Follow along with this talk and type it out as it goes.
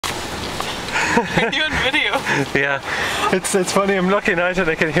Are you on video? Yeah, it's funny. I'm looking out and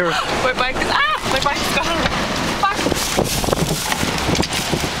I can hear. My bike is my bike's gone. Fuck.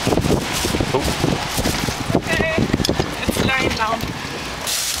 Oh. Okay, it's lying down.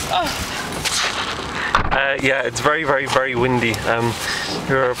 Oh. Yeah, it's very, very, very windy.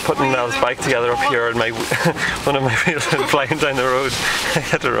 We were putting Mel's bike together up here, and my one of my wheels went flying down the road. I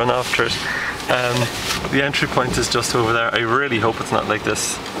had to run after it. The entry point is just over there. I really hope it's not like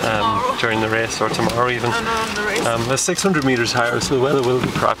this during the race or tomorrow even. On the race. It's 600 meters higher, so the weather will be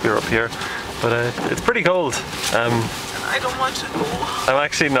crappier up here. But it's pretty cold. I don't want to go. I'm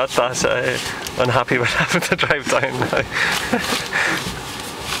actually not that unhappy with having to drive down now.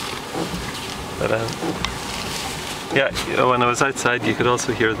 But yeah, when I was outside you could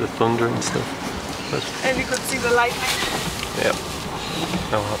also hear the thunder and stuff. But, and you could see the lightning. yeah.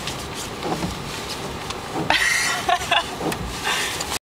 Oh well.